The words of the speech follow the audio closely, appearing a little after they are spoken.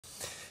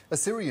A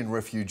Syrian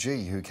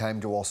refugee who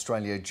came to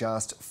Australia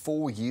just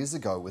 4 years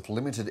ago with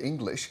limited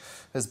English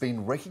has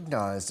been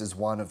recognised as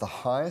one of the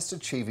highest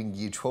achieving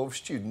Year 12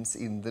 students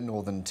in the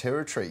Northern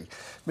Territory.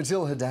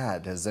 Matil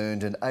Haddad has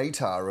earned an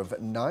ATAR of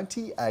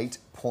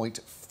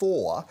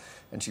 98.4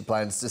 and she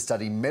plans to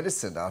study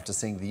medicine after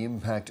seeing the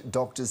impact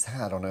doctors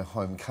had on her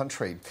home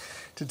country.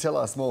 To tell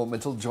us more,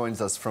 Matil joins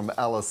us from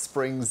Alice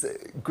Springs.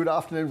 Good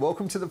afternoon,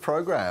 welcome to the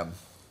program.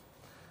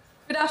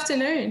 Good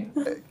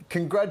afternoon.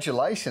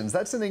 Congratulations,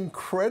 that's an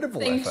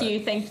incredible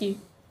effort. Thank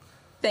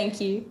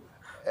you.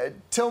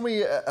 Tell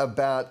me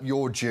about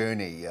your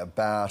journey,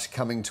 about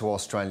coming to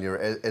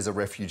Australia as a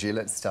refugee.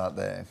 Let's start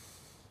there.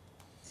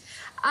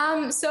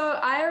 So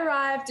I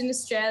arrived in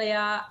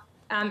Australia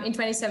in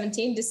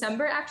 2017,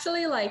 December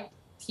actually, like a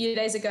few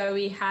days ago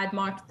we had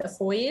marked the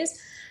 4 years.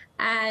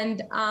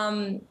 And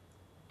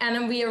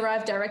then we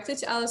arrived directly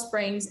to Alice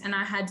Springs and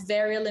I had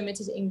very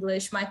limited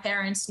English. My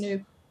parents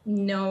knew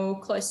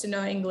close to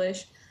no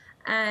English,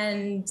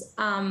 and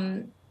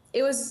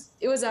it was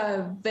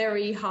a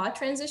very hard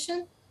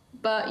transition,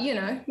 but you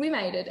know, we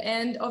made it.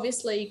 And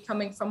obviously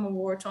coming from a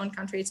war-torn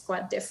country, it's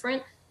quite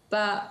different,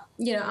 but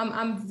you know,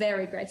 I'm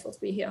very grateful to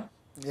be here.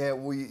 Yeah,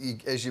 well,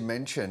 as you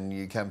mentioned,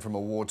 you came from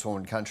a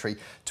war-torn country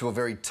to a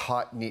very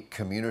tight-knit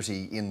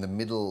community in the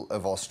middle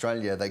of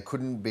Australia. They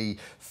couldn't be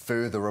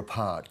further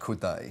apart, could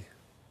they?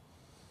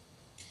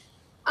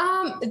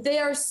 They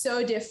are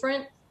so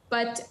different,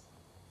 but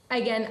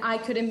again, I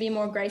couldn't be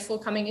more grateful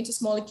coming into a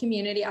smaller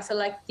community. I feel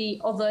like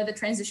although the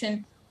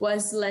transition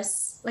was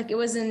less, like it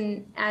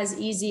wasn't as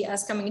easy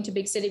as coming into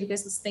big city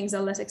because things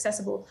are less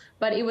accessible,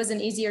 but it was an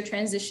easier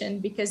transition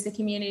because the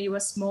community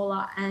was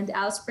smaller, and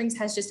Alice Springs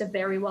has just a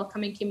very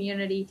welcoming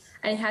community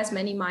and it has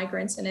many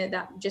migrants in it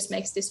that just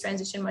makes this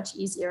transition much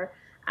easier.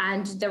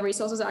 And the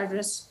resources are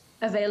just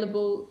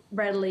available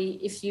readily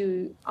if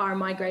you are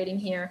migrating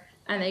here,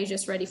 and they're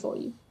just ready for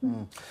you.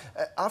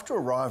 After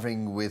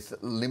arriving with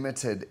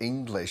limited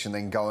English and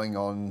then going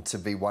on to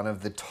be one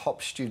of the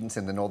top students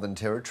in the Northern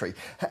Territory,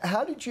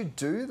 how did you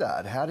do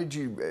that? How did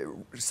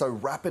you so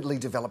rapidly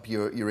develop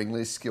your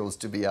English skills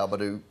to be able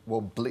to,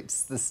 well,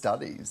 blitz the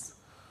studies?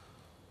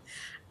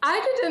 I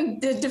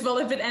didn't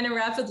develop it any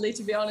rapidly,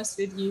 to be honest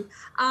with you.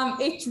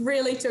 It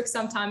really took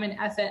some time and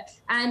effort,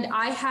 and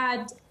I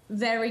had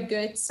very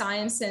good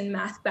science and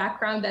math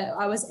background that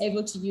I was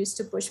able to use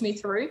to push me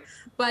through.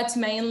 But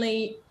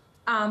mainly,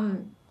 I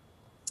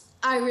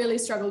really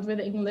struggled with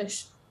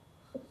English.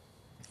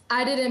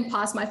 I didn't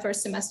pass my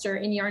first semester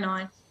in year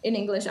 9 in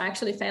English. I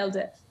actually failed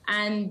it.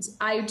 And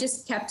I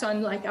just kept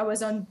on, like, I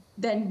was on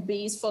then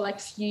B's for like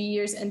a few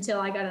years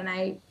until I got an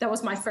A. That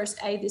was my first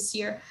A this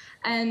year.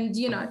 And,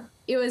 you know,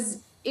 it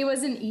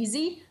wasn't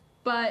easy,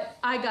 but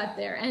I got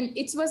there, and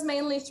it was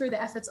mainly through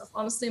the efforts of,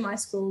 honestly, my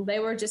school. They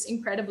were just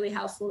incredibly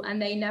helpful,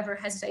 and they never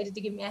hesitated to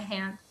give me a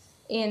hand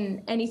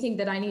in anything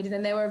that I needed,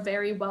 and they were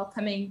very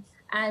welcoming,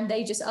 and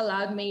they just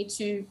allowed me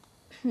to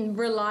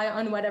rely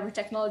on whatever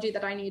technology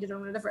that I needed or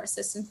whatever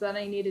assistance that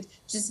I needed,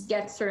 just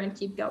get through and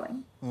keep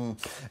going.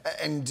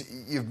 And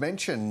you've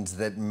mentioned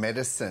that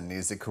medicine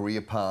is a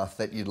career path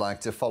that you'd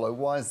like to follow.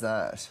 Why is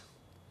that?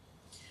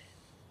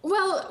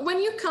 Well,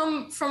 when you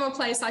come from a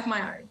place like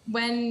my own,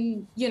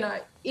 when, you know,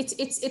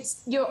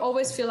 it's you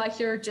always feel like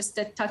you're just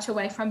a touch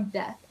away from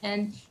death,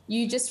 and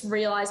you just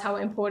realize how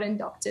important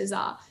doctors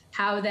are,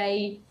 how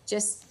they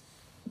just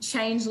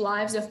change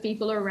lives of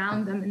people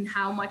around them, and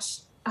how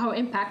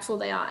impactful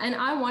they are. And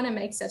I want to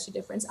make such a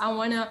difference. I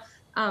want to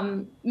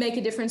make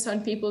a difference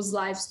on people's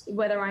lives,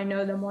 whether I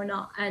know them or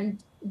not.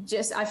 And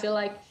just, I feel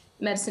like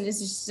medicine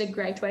is just a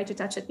great way to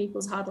touch at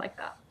people's heart like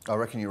that. I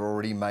reckon you're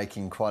already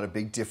making quite a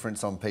big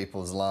difference on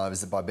people's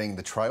lives by being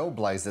the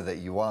trailblazer that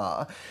you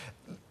are.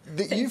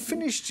 You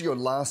finished your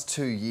last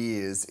 2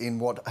 years in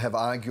what have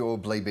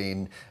arguably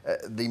been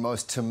the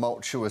most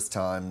tumultuous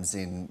times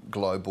in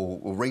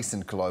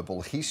recent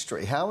global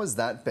history. How has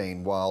that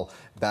been while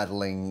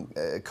battling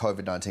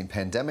COVID-19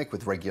 pandemic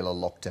with regular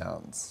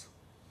lockdowns?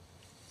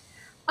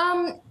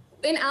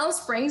 In Alice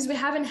Springs,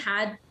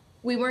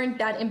 we weren't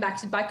that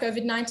impacted by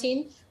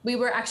COVID-19. We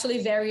were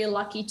actually very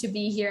lucky to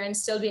be here and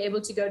still be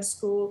able to go to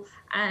school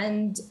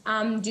and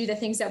do the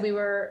things that we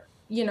were,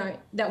 you know,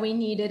 that we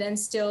needed, and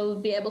still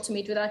be able to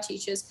meet with our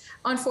teachers.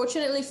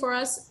 Unfortunately for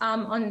us,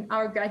 on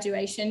our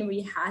graduation,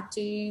 we had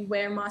to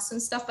wear masks and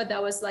stuff, but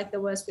that was like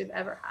the worst we've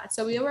ever had.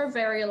 So we were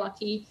very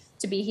lucky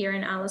to be here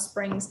in Alice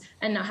Springs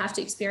and not have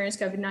to experience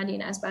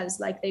COVID-19 as bad as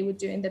like they would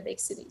do in the big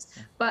cities.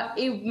 But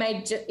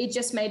it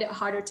just made it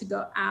harder to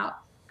go out.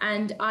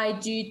 And I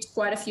did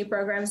quite a few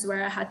programs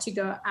where I had to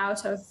go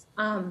out of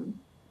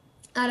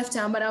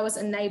town, but I was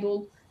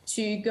unable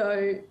to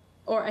go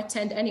or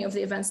attend any of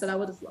the events that I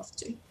would have loved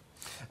to.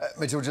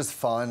 Matil, just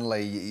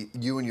finally,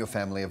 you and your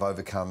family have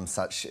overcome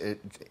such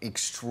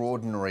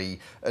extraordinary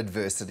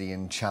adversity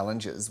and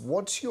challenges.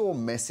 What's your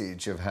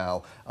message of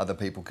how other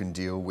people can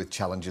deal with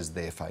challenges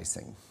they're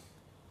facing?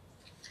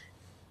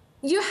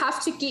 You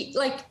have to keep,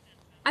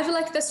 I feel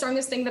like the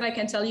strongest thing that I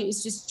can tell you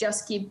is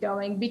just keep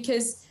going,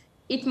 because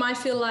it might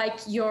feel like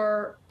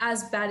you're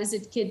as bad as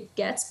it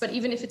gets, but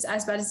even if it's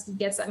as bad as it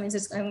gets, that means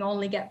it's going to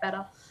only get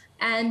better.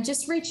 And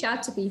just reach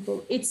out to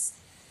people. It's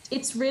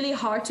really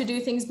hard to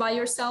do things by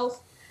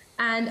yourself.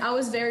 And I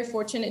was very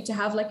fortunate to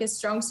have like a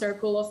strong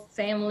circle of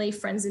family,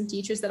 friends, and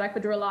teachers that I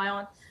could rely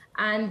on.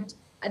 And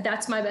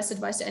that's my best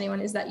advice to anyone,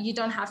 is that you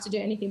don't have to do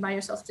anything by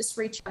yourself. Just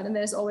reach out, and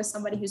there's always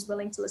somebody who's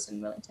willing to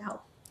listen, willing to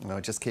help.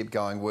 No, just keep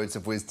going. Words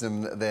of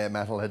wisdom there,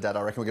 Matil Haddad.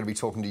 I reckon we're going to be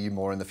talking to you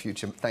more in the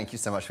future. Thank you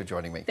so much for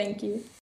joining me. Thank you.